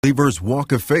Believer's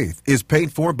Walk of Faith is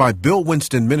paid for by Bill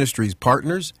Winston Ministries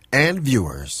partners and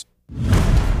viewers.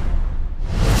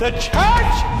 The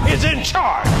church is in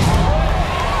charge.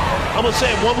 I'm going to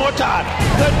say it one more time.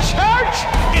 The church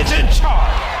is in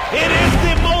charge. It is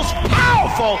the most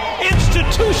powerful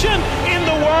institution in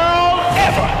the world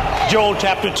ever. Joel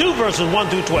chapter 2, verses 1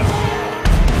 through 12.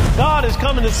 God is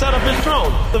coming to set up his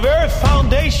throne. The very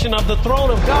foundation of the throne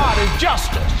of God is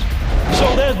justice.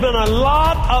 So there's been a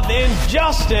lot of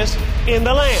injustice in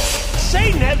the land.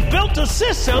 Satan has built a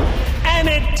system, and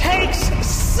it takes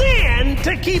sin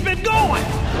to keep it going.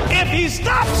 If he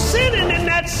stops sinning in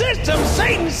that system,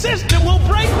 Satan's system will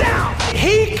break down.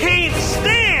 He can't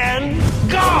stand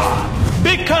God,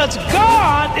 because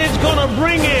God is going to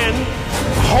bring in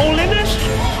holiness,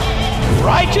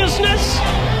 righteousness,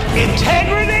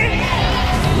 integrity,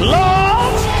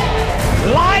 love,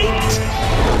 light,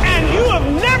 and you have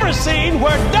never seen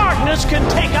where darkness can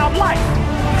take out light.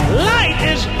 Light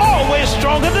is always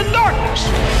stronger than darkness.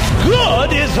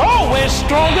 Good is always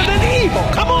stronger than evil.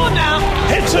 Come on now,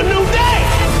 it's a new day.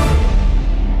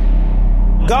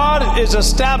 God is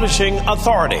establishing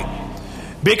authority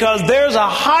because there's a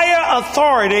higher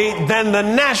authority than the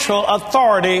natural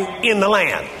authority in the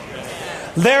land.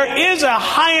 There is a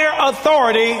higher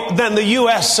authority than the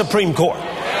U.S. Supreme Court.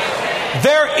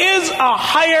 There is a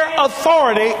higher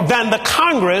authority than the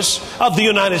Congress of the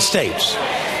United States.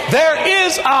 There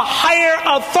is a higher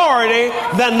authority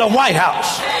than the White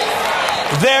House.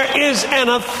 There is an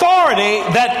authority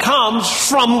that comes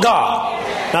from God.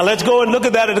 Now let's go and look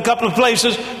at that in a couple of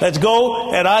places. Let's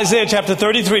go at Isaiah chapter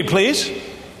 33, please.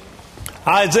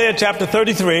 Isaiah chapter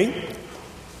 33.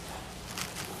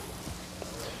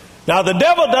 Now the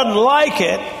devil doesn't like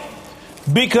it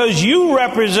because you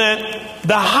represent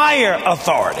the higher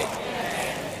authority,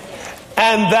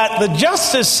 and that the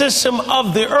justice system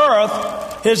of the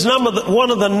earth is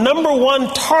one of the number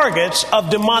one targets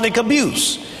of demonic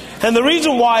abuse. And the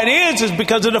reason why it is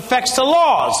because it affects the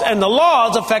laws, and the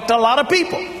laws affect a lot of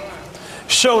people.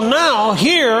 So now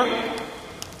here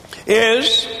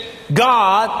is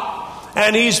God,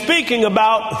 and he's speaking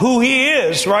about who he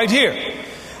is right here.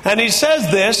 And he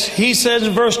says this, he says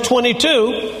in verse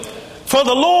 22, "For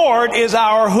the Lord is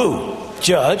our who?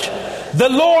 Judge. The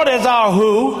Lord is our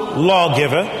who?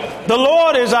 Lawgiver. The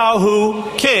Lord is our who?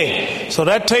 King." So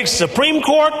that takes Supreme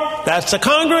Court, that's the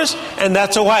Congress, and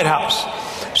that's the White House.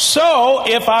 So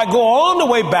if I go all the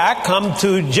way back, come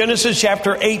to Genesis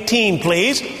chapter 18,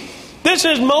 please. This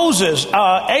is Moses,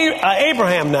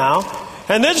 Abraham now.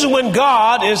 And this is when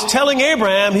God is telling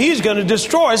Abraham he's going to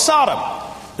destroy Sodom.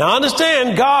 Now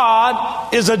understand,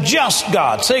 God is a just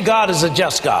God. Say, God is a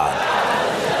just God.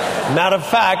 Matter of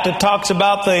fact, it talks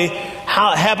about the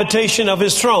habitation of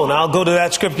his throne. I'll go to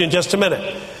that scripture in just a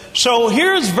minute. So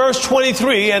here's verse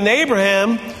 23. "And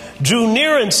Abraham drew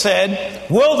near and said,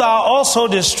 Wilt thou also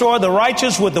destroy the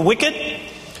righteous with the wicked?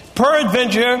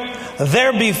 Peradventure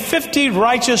there be 50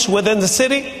 righteous within the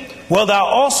city. Wilt thou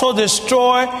also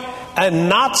destroy and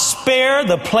not spare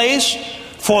the place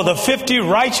for the 50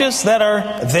 righteous that are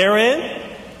therein?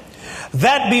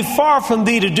 That be far from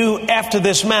thee to do after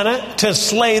this manner, to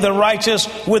slay the righteous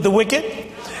with the wicked,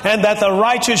 and that the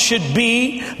righteous should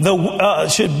be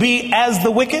as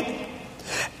the wicked.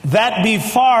 That be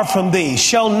far from thee.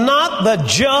 Shall not the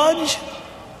judge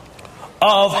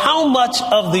of how much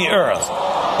of the earth?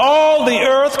 All the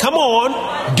earth, come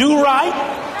on, do right."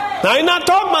 Now he's not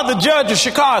talking about the judge of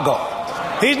Chicago.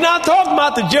 He's not talking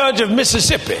about the judge of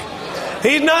Mississippi.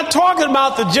 He's not talking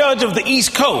about the judge of the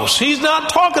East Coast. He's not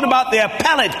talking about the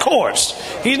appellate courts.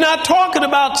 He's not talking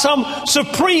about some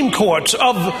supreme courts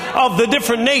of the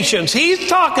different nations. He's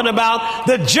talking about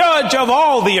the judge of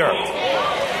all the earth.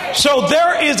 So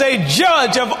there is a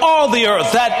judge of all the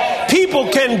earth that people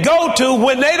can go to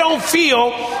when they don't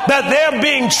feel that they're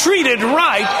being treated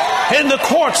right in the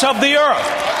courts of the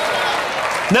earth.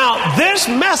 Now, this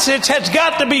message has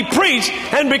got to be preached,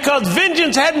 and because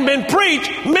vengeance hadn't been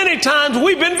preached, many times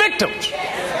we've been victims.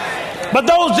 But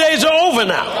those days are over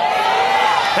now.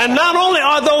 And not only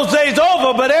are those days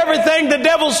over, but everything the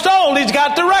devil stole, he's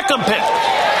got to recompense.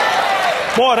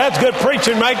 Boy, that's good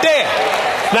preaching right there.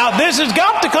 Now, this has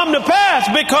got to come to pass,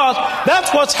 because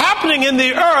that's what's happening in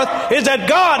the earth, is that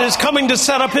God is coming to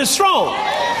set up his throne.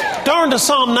 Turn to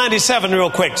Psalm 97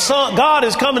 real quick. God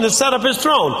is coming to set up his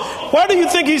throne. Where do you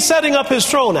think he's setting up his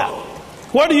throne at?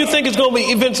 Where do you think it's going to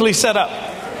be eventually set up?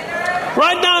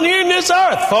 Right down here in this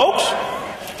earth, folks.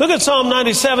 Look at Psalm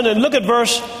 97 and look at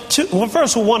verse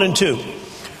 1 and 2.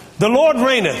 "The Lord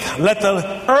reigneth, let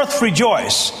the earth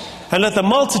rejoice, and let the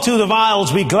multitude of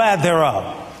isles be glad thereof.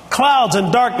 Clouds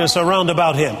and darkness are round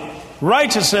about him.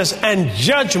 Righteousness and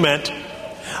judgment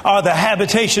are the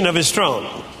habitation of his throne.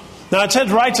 Now it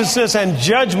says righteousness and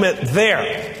judgment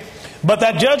there. But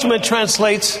that judgment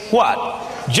translates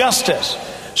what? Justice.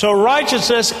 So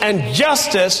righteousness and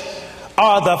justice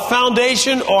are the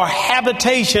foundation or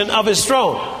habitation of his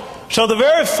throne. So the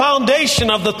very foundation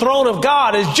of the throne of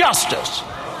God is justice.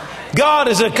 God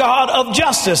is a God of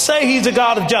justice. Say he's a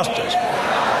God of justice.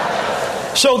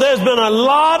 So there's been a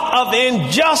lot of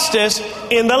injustice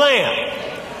in the land.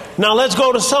 Now let's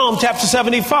go to Psalm chapter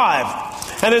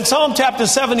 75. And in Psalm chapter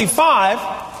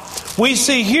 75, we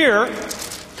see here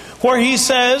where he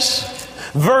says,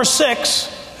 verse 6,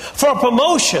 for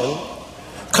promotion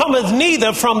cometh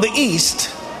neither from the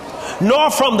east, nor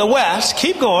from the west,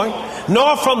 keep going,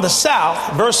 nor from the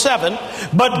south, verse 7,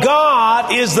 but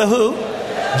God is the who?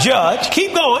 Judge.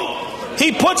 Keep going.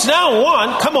 He puts down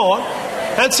one, come on,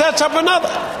 and sets up another.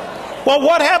 Well,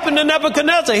 what happened to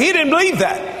Nebuchadnezzar? He didn't believe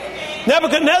that.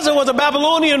 Nebuchadnezzar was a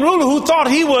Babylonian ruler who thought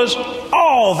he was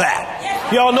all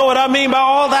that. Y'all know what I mean by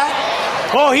all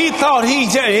that? Oh, he thought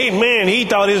he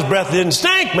thought his breath didn't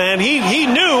stink, man. He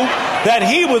knew that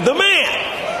he was the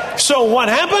man. So what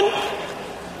happened?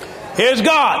 Here's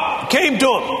God. Came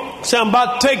to him. Said, I'm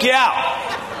about to take you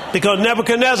out. Because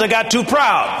Nebuchadnezzar got too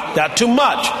proud. Got too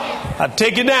much. I'll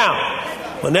take you down.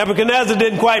 Well, Nebuchadnezzar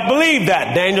didn't quite believe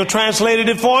that. Daniel translated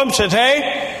it for him. Said,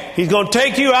 hey, he's going to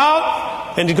take you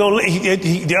out. And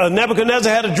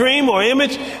Nebuchadnezzar had a dream or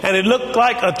image. And it looked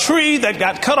like a tree that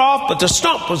got cut off. But the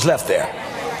stump was left there.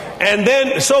 And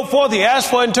then so forth. He asked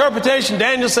for interpretation.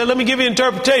 Daniel said, let me give you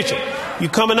interpretation. You're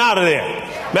coming out of there.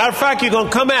 Matter of fact, you're going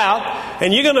to come out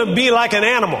and you're going to be like an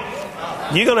animal.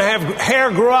 You're going to have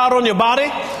hair grow out on your body,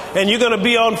 and you're going to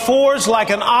be on fours like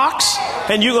an ox,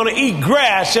 and you're going to eat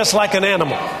grass just like an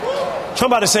animal.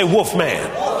 Somebody say wolf man.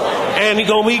 And you're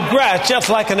going to eat grass just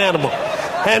like an animal.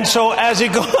 And so as he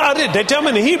goes out, they tell me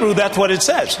in the Hebrew that's what it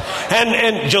says.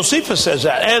 And Josephus says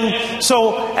that. And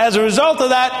so as a result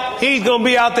of that, he's going to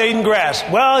be out there eating grass.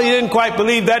 Well, he didn't quite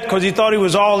believe that because he thought he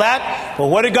was all that. But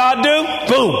what did God do?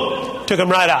 Boom. Took him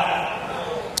right out.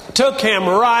 Took him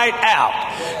right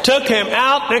out. Took him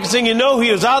out. Next thing you know,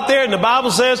 he was out there, and the Bible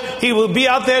says he will be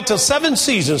out there till 7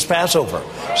 seasons pass over.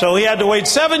 So he had to wait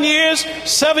 7 years.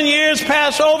 7 years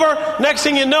pass over. Next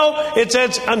thing you know, it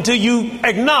says until you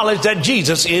acknowledge that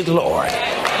Jesus is Lord.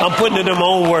 I'm putting it in my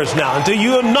own words now. Until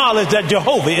you acknowledge that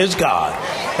Jehovah is God.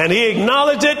 And he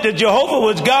acknowledged it, that Jehovah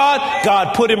was God.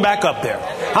 God put him back up there.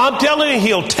 I'm telling you,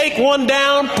 he'll take one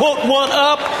down, put one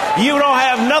up. You don't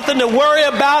have nothing to worry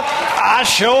about. I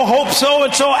sure hope so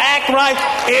and so act right.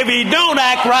 If he don't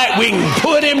act right, we can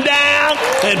put him down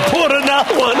and put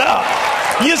another one up.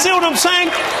 You see what I'm saying?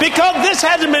 Because this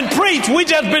hasn't been preached. We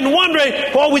just been wondering,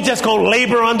 well, we just going to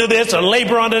labor under this or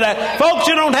labor under that. Folks,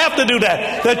 you don't have to do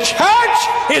that. The church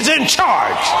is in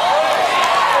charge.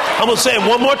 I'm going to say it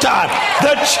one more time.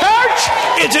 The church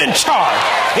is in charge.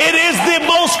 It is the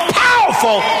most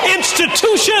powerful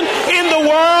institution in the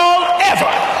world ever.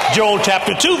 Joel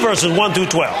chapter 2, verses 1 through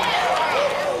 12.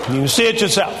 You can see it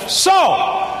yourself. So,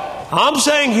 I'm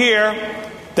saying here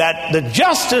that the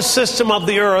justice system of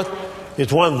the earth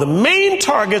is one of the main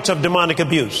targets of demonic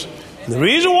abuse. And the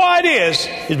reason why it is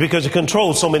because it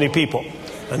controls so many people.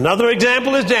 Another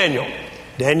example is Daniel.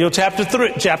 Daniel chapter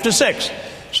 6.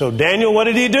 So Daniel, what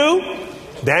did he do?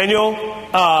 Daniel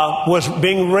was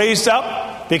being raised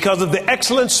up because of the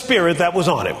excellent spirit that was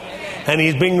on him. And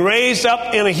he's being raised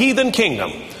up in a heathen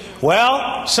kingdom.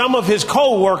 Well, some of his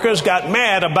co-workers got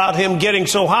mad about him getting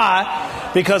so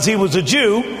high because he was a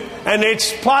Jew, and they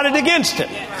plotted against him.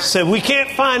 Said, we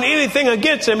can't find anything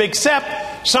against him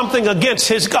except something against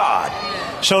his God.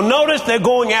 So notice they're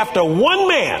going after one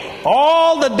man.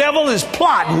 All the devil is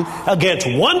plotting against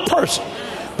one person.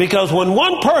 Because when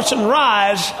one person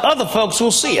rises, other folks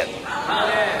will see it.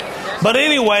 But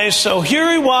anyway, so here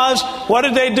he was. What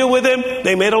did they do with him?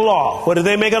 They made a law. What did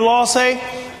they make a law say?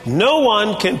 No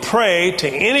one can pray to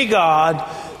any god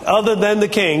other than the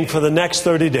king for the next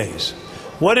 30 days.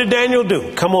 What did Daniel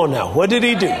do? Come on now. What did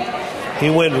he do?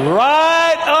 He went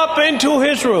right up into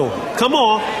his room. Come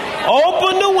on.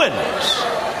 Open the windows.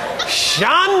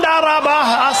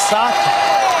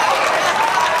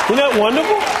 Shandarabahasata. Isn't that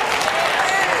wonderful?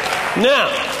 Now,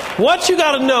 what you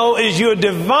got to know is you're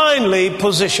divinely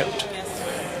positioned.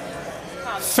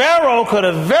 Pharaoh could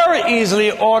have very easily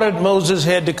ordered Moses'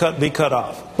 head to be cut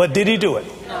off. But did he do it?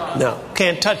 No.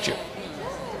 Can't touch you.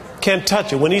 Can't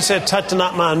touch it. When he said, touch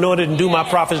not my anointed and do my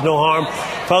prophets no harm,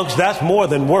 folks, that's more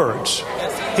than words.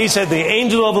 He said, the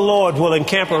angel of the Lord will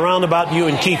encamp around about you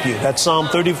and keep you. That's Psalm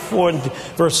 34,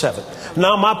 verse 7.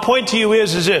 Now, my point to you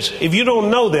is this. If you don't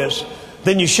know this,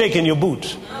 then you're shaking your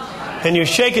boots. and you're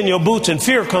shaking your boots and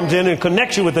fear comes in and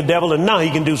connects you with the devil, and now he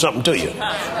can do something to you.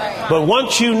 But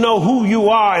once you know who you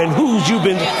are and who you've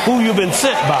been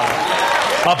sent by,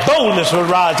 a boldness will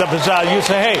rise up inside you.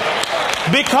 Say, hey,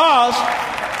 because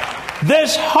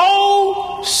this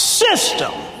whole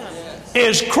system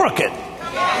is crooked.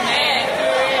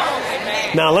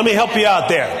 Now, let me help you out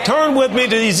there. Turn with me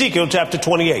to Ezekiel chapter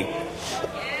 28.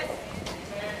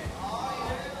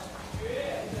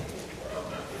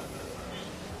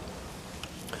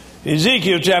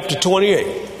 Ezekiel chapter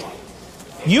 28.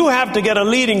 You have to get a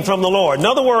leading from the Lord. In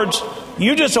other words,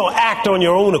 you just don't act on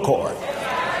your own accord.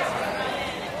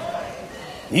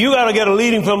 You got to get a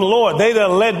leading from the Lord. They that are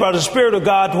led by the Spirit of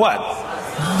God,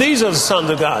 what? These are the sons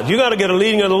of God. You got to get a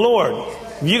leading of the Lord.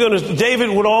 David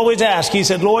would always ask. He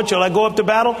said, Lord, shall I go up to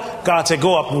battle? God said,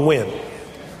 go up and win.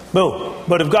 Boom.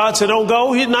 But if God said, don't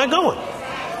go, he's not going.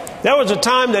 There was a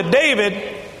time that David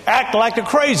acted like a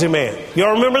crazy man. You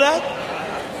all remember that?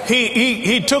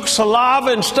 He took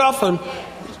saliva and stuff and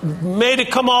made it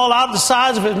come all out the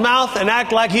sides of his mouth and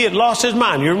act like he had lost his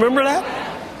mind. You remember that?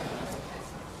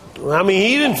 I mean,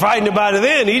 he didn't fight anybody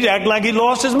then. He acted like he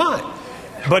lost his mind.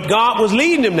 But God was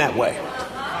leading him that way.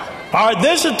 All right,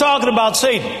 this is talking about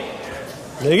Satan.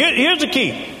 Now, here's the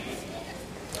key.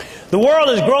 The world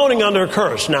is groaning under a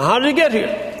curse. Now, how did it get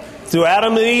here? Through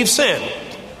Adam and Eve's sin.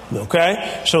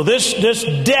 Okay? So this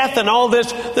death and all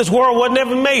this world wasn't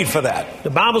ever made for that. The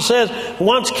Bible says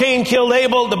once Cain killed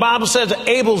Abel, the Bible says that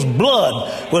Abel's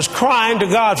blood was crying to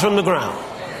God from the ground.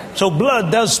 So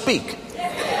blood does speak.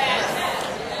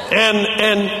 And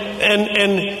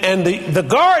the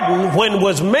garden, when it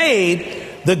was made,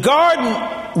 the garden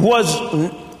was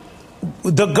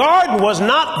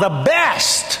not the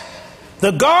best.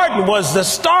 The garden was the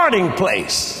starting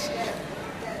place.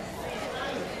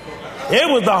 It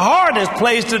was the hardest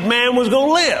place that man was going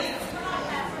to live.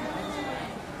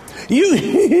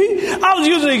 I was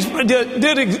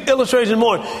did illustration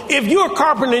more. If you're a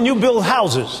carpenter and you build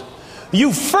houses,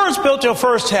 you first built your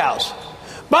first house.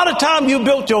 By the time you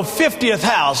built your 50th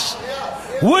house,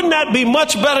 wouldn't that be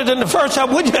much better than the first house?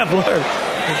 Wouldn't you have learned?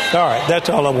 All right, that's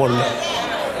all I want to know.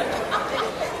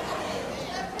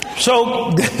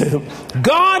 So,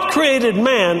 God created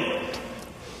man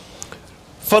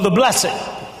for the blessing,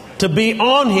 to be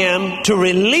on him, to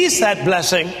release that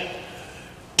blessing,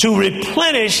 to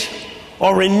replenish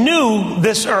or renew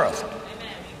this earth.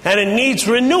 And it needs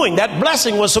renewing. That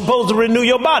blessing was supposed to renew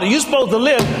your body. You're supposed to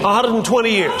live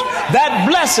 120 years. That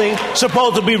blessing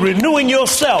supposed to be renewing your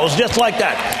cells just like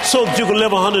that, so that you can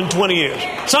live 120 years.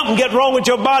 Something get wrong with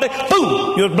your body,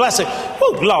 boom, your blessing.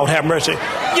 Oh, Lord have mercy.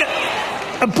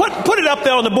 Put it up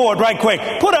there on the board right quick.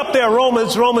 Put up there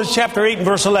Romans chapter 8 and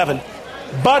verse 11.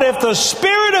 But if the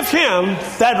spirit of him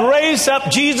that raised up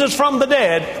Jesus from the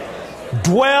dead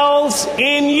dwells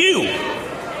in you.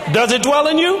 Does it dwell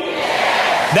in you?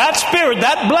 That spirit,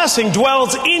 that blessing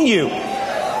dwells in you.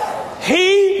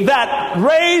 He that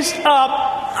raised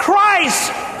up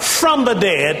Christ from the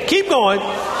dead, keep going,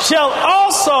 shall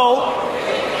also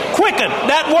quicken.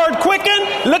 That word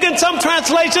quicken, look in some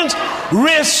translations,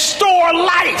 restore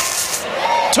life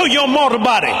to your mortal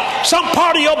body. Some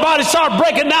part of your body start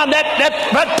breaking down.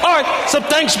 That part, some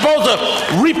things supposed to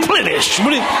replenish.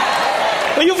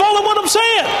 Are you following what I'm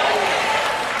saying?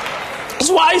 That's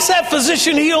why he said,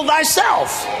 physician, heal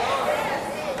thyself.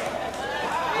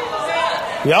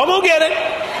 Y'all gonna get it.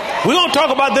 We're gonna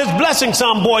talk about this blessing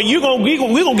some, boy. We're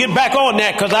gonna get back on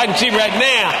that, because I can see right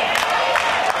now.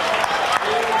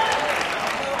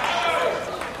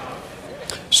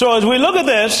 So as we look at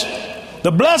this,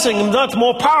 the blessing is much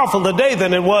more powerful today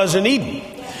than it was in Eden.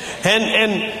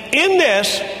 And in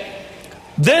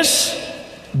this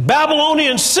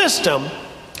Babylonian system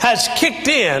has kicked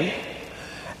in.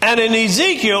 And in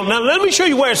Ezekiel, now let me show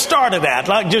you where it started at.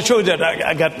 I'll just show you that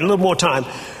I got a little more time.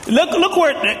 Look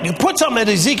where you put something at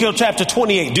Ezekiel chapter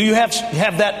 28. Do you have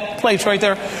that place right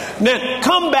there? Then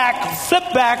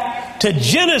flip back to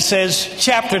Genesis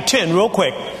chapter 10 real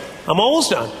quick. I'm almost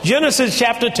done. Genesis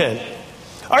chapter 10.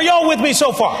 Are y'all with me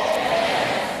so far?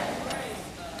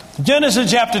 Genesis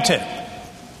chapter 10.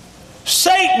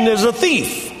 Satan is a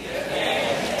thief.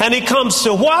 And he comes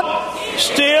to what?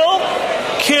 Steal,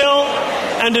 kill,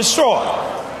 and destroy.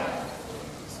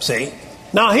 See?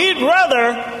 Now he'd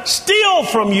rather steal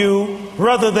from you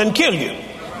rather than kill you.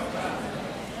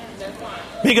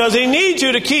 Because he needs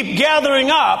you to keep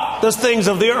gathering up the things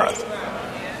of the earth.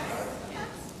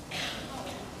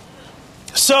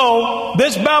 So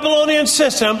this Babylonian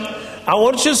system, I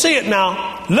want you to see it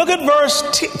now. Look at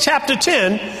chapter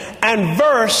 10 and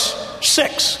verse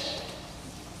 6.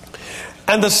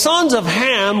 And the sons of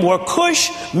Ham were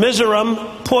Cush, Mizraim,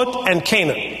 Put, and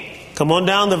Canaan. Come on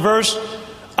down to verse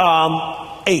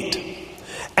 8.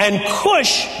 And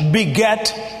Cush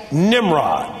begat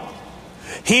Nimrod.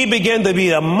 He began to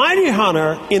be a mighty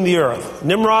hunter in the earth.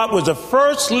 Nimrod was the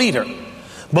first leader,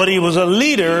 but he was a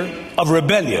leader of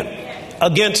rebellion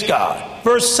against God.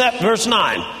 Verse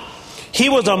 9. He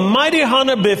was a mighty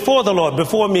hunter before the Lord.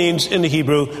 Before means in the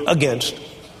Hebrew against.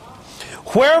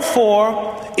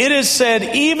 Wherefore it is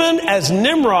said, even as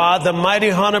Nimrod, the mighty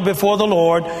hunter before the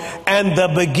Lord, and the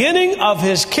beginning of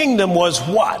his kingdom was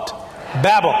what?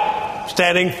 Babel,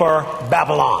 standing for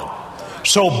Babylon.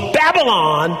 So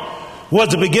Babylon was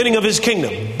the beginning of his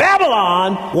kingdom.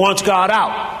 Babylon wants God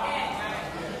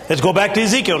out. Let's go back to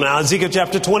Ezekiel now. Ezekiel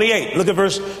chapter 28. Look at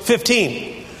verse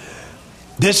 15.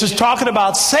 This is talking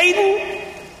about Satan,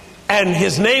 and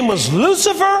his name was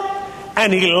Lucifer,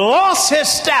 and he lost his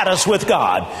status with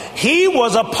God. He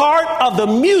was a part of the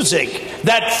music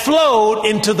that flowed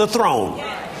into the throne.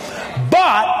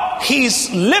 But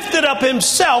he's lifted up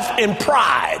himself in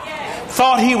pride,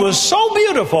 thought he was so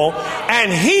beautiful,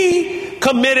 and he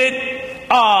committed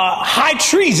high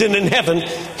treason in heaven.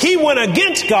 He went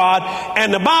against God,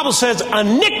 and the Bible says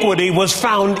iniquity was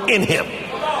found in him.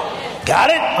 Got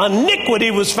it?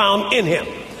 Iniquity was found in him.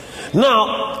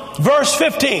 Now, verse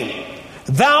 15.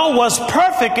 Thou wast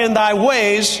perfect in thy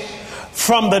ways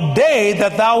from the day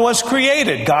that thou wast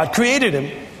created. God created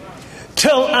him.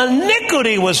 Till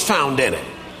iniquity was found in him.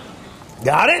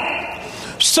 Got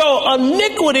it? So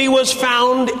iniquity was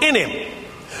found in him.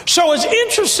 So it's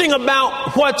interesting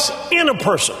about what's in a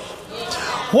person.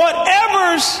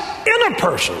 Whatever's in a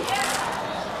person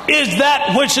is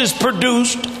that which is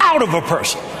produced out of a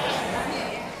person.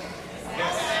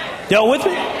 Y'all with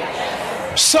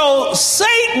me? So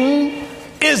Satan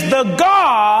is the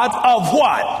god of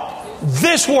what?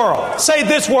 This world. Say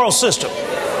this world system.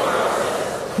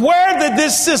 Where did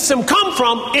this system come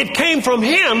from? It came from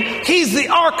him. He's the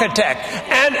architect.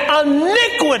 And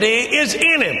iniquity is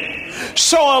in him.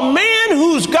 So a man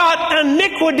who's got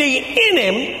iniquity in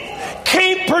him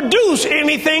can't produce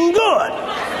anything good.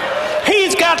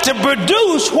 He's got to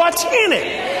produce what's in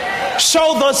him.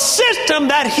 So the system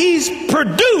that he's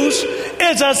produced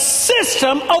is a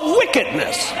system of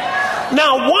wickedness.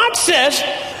 Now watch this.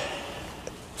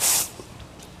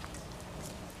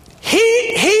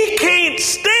 He can't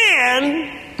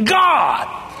stand God,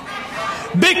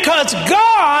 because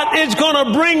God is going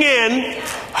to bring in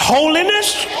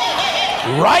holiness,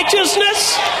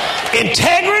 righteousness,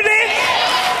 integrity,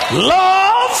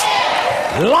 love,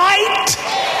 light,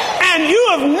 and you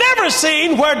have never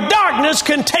seen where darkness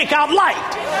can take out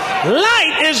light.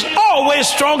 Light is always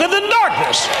stronger than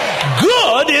darkness.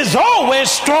 Good is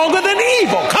always stronger than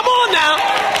evil. Come on now.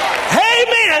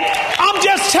 Amen. I'm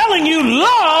just telling you,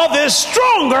 love is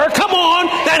stronger, come on,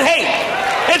 than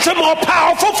hate. It's a more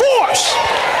powerful force.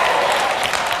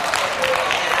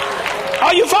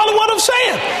 Are you following what I'm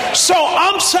saying? So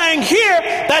I'm saying here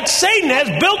that Satan has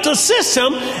built a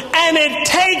system, and it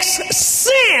takes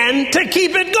sin to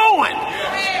keep it going.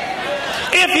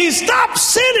 If he stops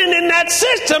sinning in that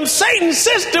system, Satan's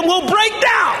system will break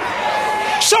down.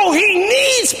 So he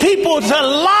needs people to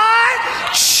lie,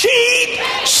 cheat,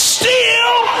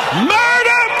 steal,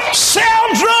 murder, sell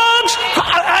drugs.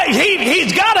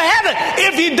 He's got to have it.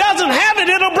 If he doesn't have it,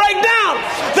 it'll break down.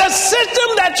 The system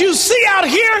that you see out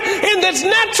here in this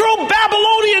natural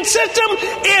Babylonian system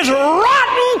is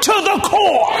rotten to the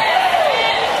core.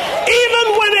 Even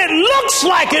when it looks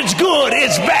like it's good,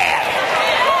 it's bad.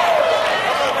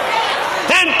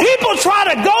 And people try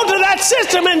to go to that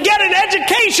system and get an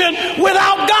education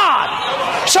without God.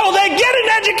 So they get an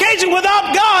education without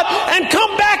God and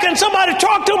come back and somebody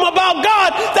talk to them about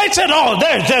God. They said, oh,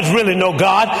 there's really no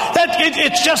God.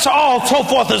 It's just all so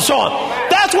forth and so on.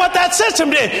 That's what that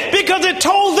system did, because it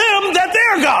told them that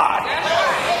they're God.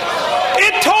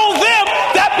 It told them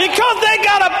that because they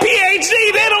got a PhD,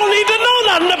 they don't need to know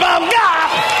nothing about God.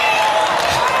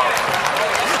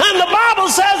 And the Bible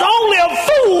says only a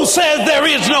fool says there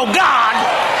is no God.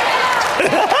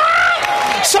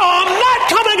 So I'm not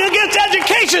coming against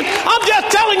education. I'm just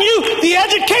telling you the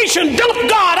education dumped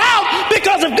God out,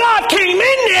 because if God came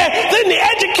in there, then the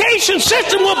education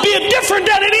system will be different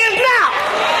than it is now.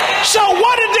 So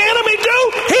what did the enemy do?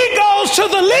 He goes to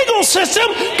the legal system,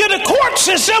 get a court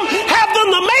system, have them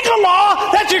to make a law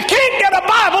that you can't get a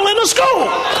Bible in a school.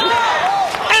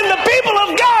 And the people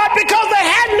of God, because they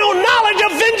had no knowledge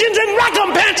of vengeance and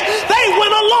recompense, they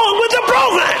went along with the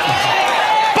program.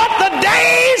 But the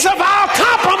days of our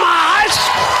compromise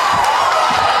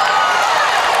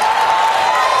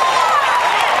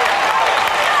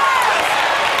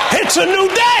it's a new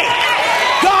day.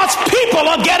 God's people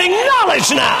are getting knowledge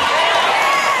now.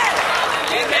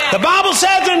 Amen. The Bible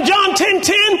says in John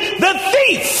 10:10, the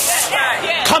thief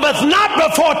cometh not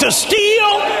before to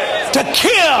steal, to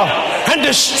kill, and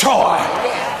destroy.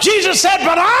 Jesus said,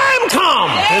 but I'm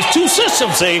come. There's two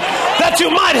systems, see, that you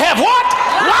might have what?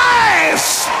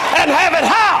 Life, and have it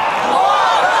how?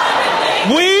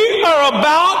 We are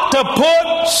about to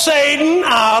put Satan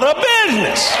out of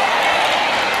business.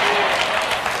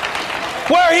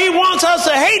 Where he wants us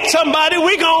to hate somebody,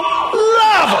 we gonna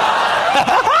love them.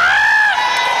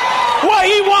 Where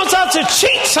he wants us to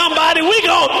cheat somebody, we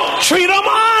gonna treat them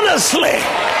honestly.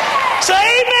 Say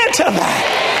amen to that.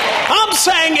 I'm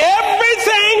saying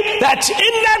everything that's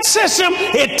in that system,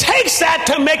 it takes that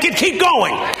to make it keep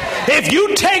going. If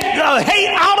you take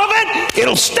hate out of it,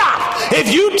 it'll stop.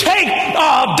 If you take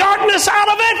darkness out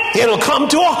of it, it'll come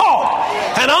to a halt.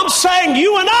 And I'm saying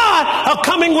you and I are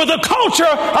coming with a culture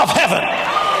of heaven.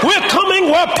 We're coming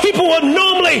where people would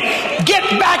normally get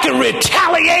back and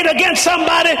retaliate against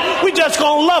somebody. We're just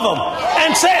going to love them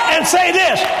and say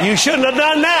this, you shouldn't have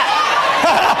done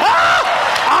that.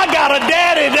 I got a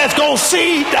daddy that's going to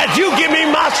see that you give me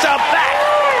my stuff back.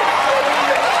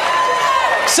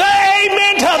 Say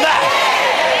amen to that.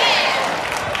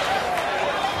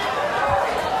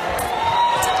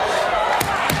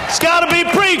 It's got to be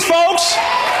preached, folks.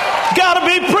 Got to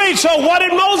be preached. So what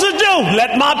did Moses do?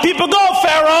 Let my people go,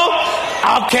 Pharaoh.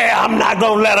 Okay, I'm not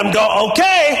going to let them go.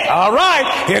 Okay, all right.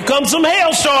 Here comes some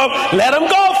hailstorm. Let them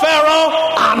go, Pharaoh.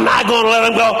 I'm not going to let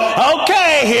them go.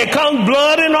 Okay, here comes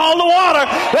blood in all the water.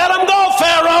 Let them go,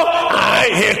 Pharaoh. All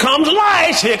right, here comes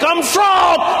lice. Here comes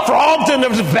frogs. Frogs in the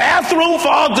bathroom.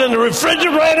 Frogs in the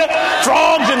refrigerator.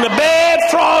 Frogs in the bed.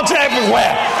 Frogs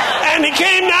everywhere. And he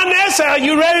came down there and said, are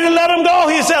you ready to let him go?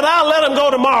 He said, I'll let him go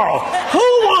tomorrow. Who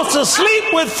wants to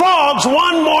sleep with frogs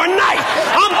one more night?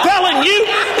 I'm telling you,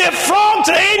 if frogs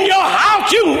are in your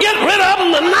house, you can get rid of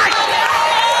them tonight.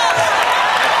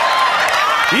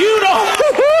 You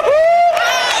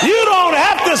don't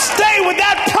have to stay with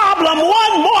that problem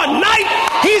one more night.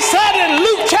 He said in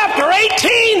Luke chapter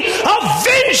 18,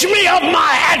 avenge me of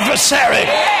my adversary.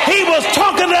 He was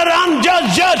talking to the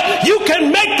unjust judge. You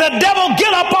can make the devil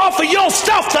get up off of your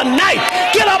stuff tonight.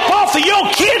 Get up off of your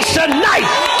kids tonight.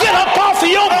 Get up off of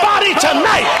your body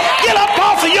tonight. Get up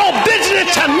off of your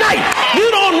business tonight.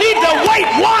 You don't need to wait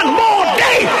one more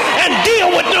day and deal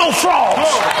with no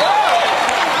frogs.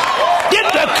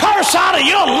 Get the curse out of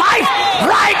your life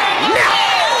right now.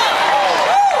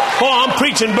 Oh, I'm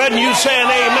preaching better than you saying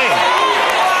amen.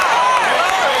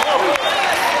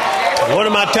 What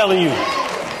am I telling you?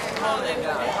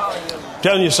 I'm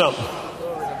telling you something.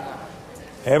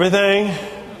 Everything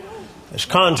that's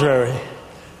contrary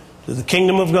to the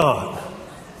kingdom of God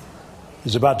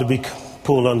is about to be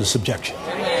pulled under subjection.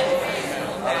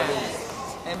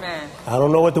 Amen. I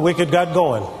don't know what the wicked got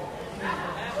going,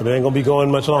 but it ain't going to be going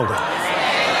much longer.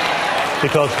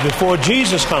 Because before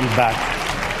Jesus comes back,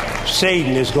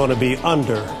 Satan is going to be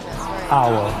under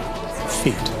our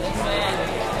feet.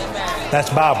 That's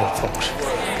Bible, folks.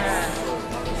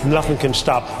 Nothing can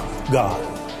stop God.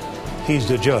 He's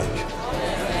the judge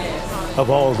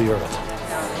of all the earth.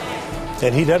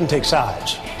 And he doesn't take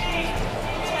sides.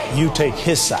 You take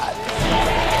his side.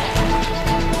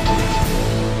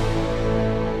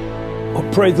 Oh,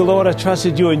 praise the Lord. I trust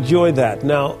that you enjoyed that.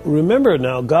 Now, remember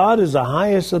now, God is the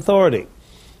highest authority.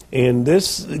 And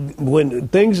this, when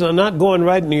things are not going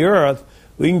right in the earth,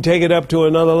 we can take it up to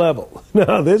another level.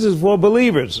 Now, this is for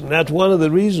believers. And that's one of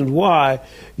the reasons why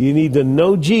you need to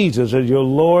know Jesus as your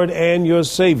Lord and your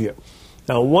Savior.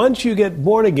 Now, once you get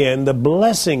born again, the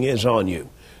blessing is on you.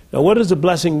 Now, what does the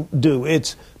blessing do?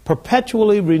 It's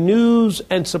perpetually renews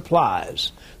and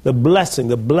supplies. The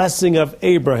blessing of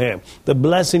Abraham, the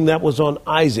blessing that was on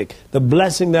Isaac, the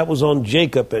blessing that was on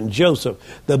Jacob and Joseph,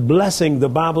 the blessing, the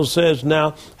Bible says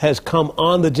now, has come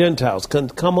on the Gentiles,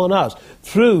 come on us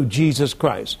through Jesus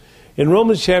Christ. In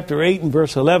Romans chapter 8 and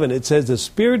verse 11, it says, the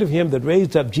spirit of him that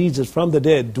raised up Jesus from the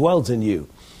dead dwells in you.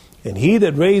 And he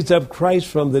that raised up Christ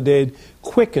from the dead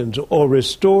quickens or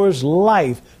restores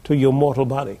life to your mortal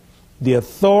body. The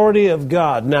authority of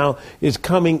God now is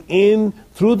coming in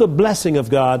through the blessing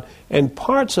of God, and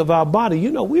parts of our body.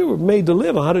 You know, we were made to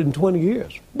live 120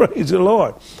 years. Praise the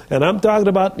Lord. And I'm talking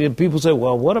about, people say,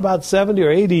 well, what about 70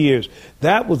 or 80 years?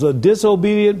 That was a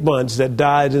disobedient bunch that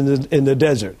died in the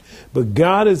desert. But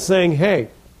God is saying, hey,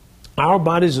 our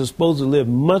bodies are supposed to live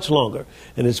much longer,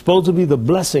 and it's supposed to be the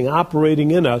blessing operating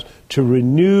in us to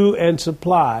renew and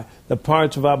supply the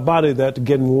parts of our body that are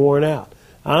getting worn out.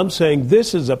 I'm saying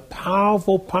this is a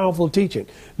powerful, powerful teaching.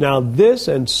 Now, this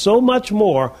and so much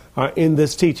more are in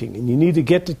this teaching, and you need to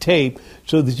get the tape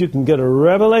so that you can get a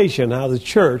revelation how the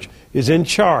church is in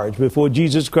charge before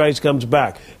Jesus Christ comes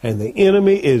back, and the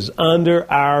enemy is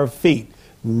under our feet.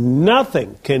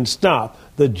 Nothing can stop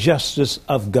the justice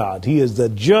of God. He is the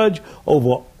judge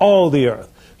over all the earth.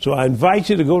 So I invite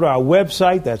you to go to our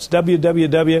website. That's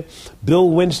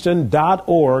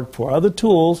www.billwinston.org for other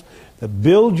tools that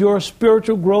build your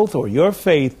spiritual growth or your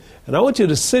faith. And I want you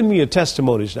to send me your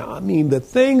testimonies now. I mean, the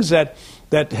things that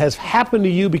has happened to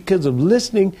you because of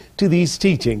listening to these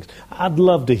teachings. I'd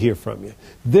love to hear from you.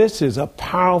 This is a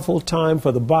powerful time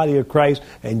for the body of Christ,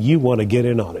 and you want to get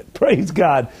in on it. Praise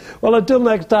God. Well, until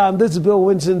next time, this is Bill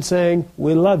Winston saying,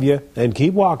 we love you and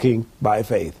keep walking by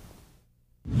faith.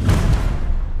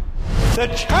 The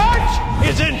church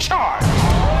is in charge.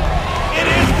 It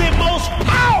is the most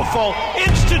powerful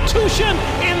institution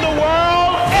in the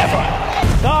world ever.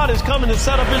 God is coming to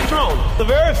set up his throne. The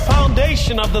very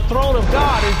foundation of the throne of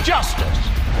God is justice.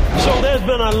 So there's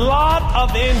been a lot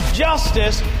of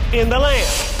injustice in the land.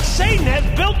 Satan has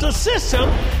built a system,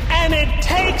 and it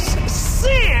takes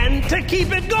sin to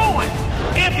keep it going.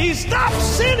 If he stops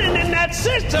sinning in that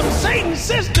system, Satan's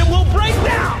system will break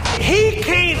down. He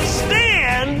can't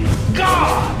stand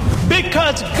God,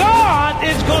 because God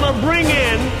is going to bring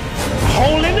in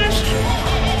holiness,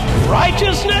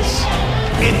 righteousness,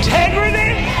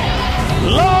 integrity,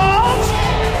 love,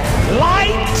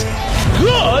 light.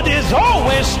 Good is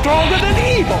always stronger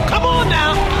than evil. Come on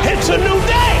now, it's a new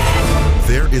day.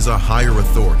 There is a higher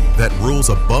authority that rules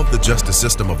above the justice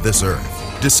system of this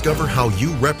earth. Discover how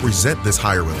you represent this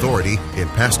higher authority in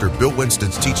Pastor Bill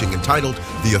Winston's teaching entitled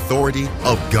The Authority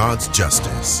of God's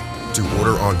Justice. To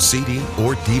order on CD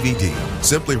or DVD,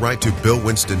 simply write to Bill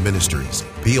Winston Ministries,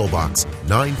 P.O. Box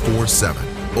 947,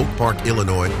 Oak Park,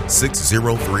 Illinois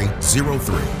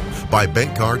 60303. By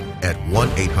bank card at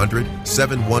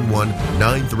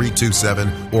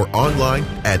 1-800-711-9327 or online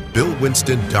at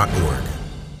billwinston.org.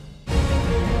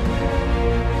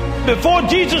 Before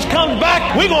Jesus comes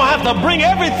back, we're going to have to bring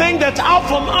everything that's out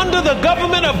from under the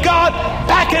government of God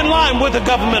back in line with the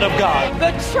government of God.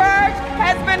 The church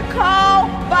has been called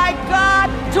by God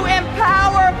to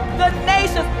empower the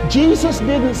nations. Jesus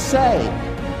didn't say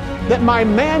that my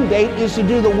mandate is to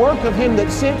do the work of him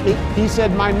that sent me. He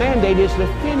said my mandate is to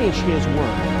finish his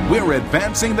work. We're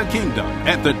advancing the kingdom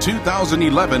at the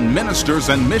 2011 Ministers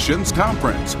and Missions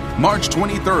Conference, March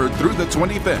 23rd through the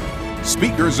 25th.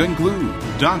 Speakers include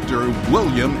Dr.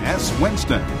 William S.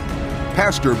 Winston,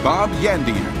 Pastor Bob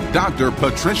Yandian, Dr.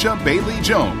 Patricia Bailey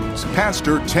Jones,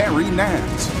 Pastor Terry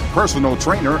Nance, personal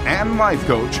trainer and life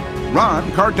coach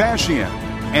Ron Kardashian,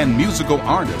 and musical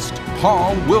artist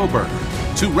Paul Wilbur.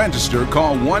 To register,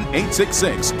 call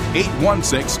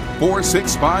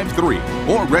 1-866-816-4653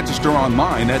 or register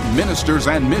online at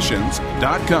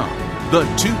ministersandmissions.com. The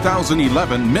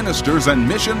 2011 Ministers and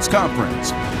Missions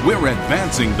Conference. We're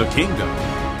advancing the kingdom.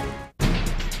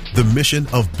 The mission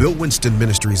of Bill Winston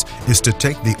Ministries is to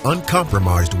take the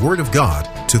uncompromised Word of God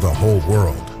to the whole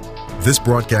world. This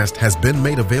broadcast has been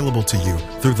made available to you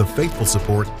through the faithful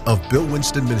support of Bill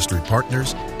Winston Ministry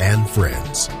partners and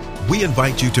friends. We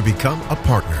invite you to become a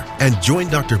partner and join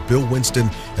Dr. Bill Winston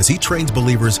as he trains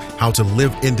believers how to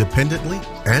live independently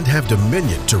and have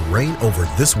dominion to reign over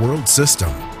this world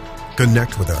system.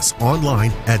 Connect with us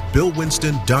online at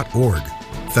billwinston.org.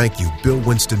 Thank you, Bill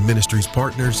Winston Ministries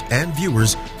partners and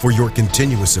viewers, for your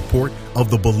continuous support of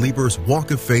the Believer's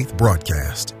Walk of Faith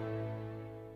broadcast.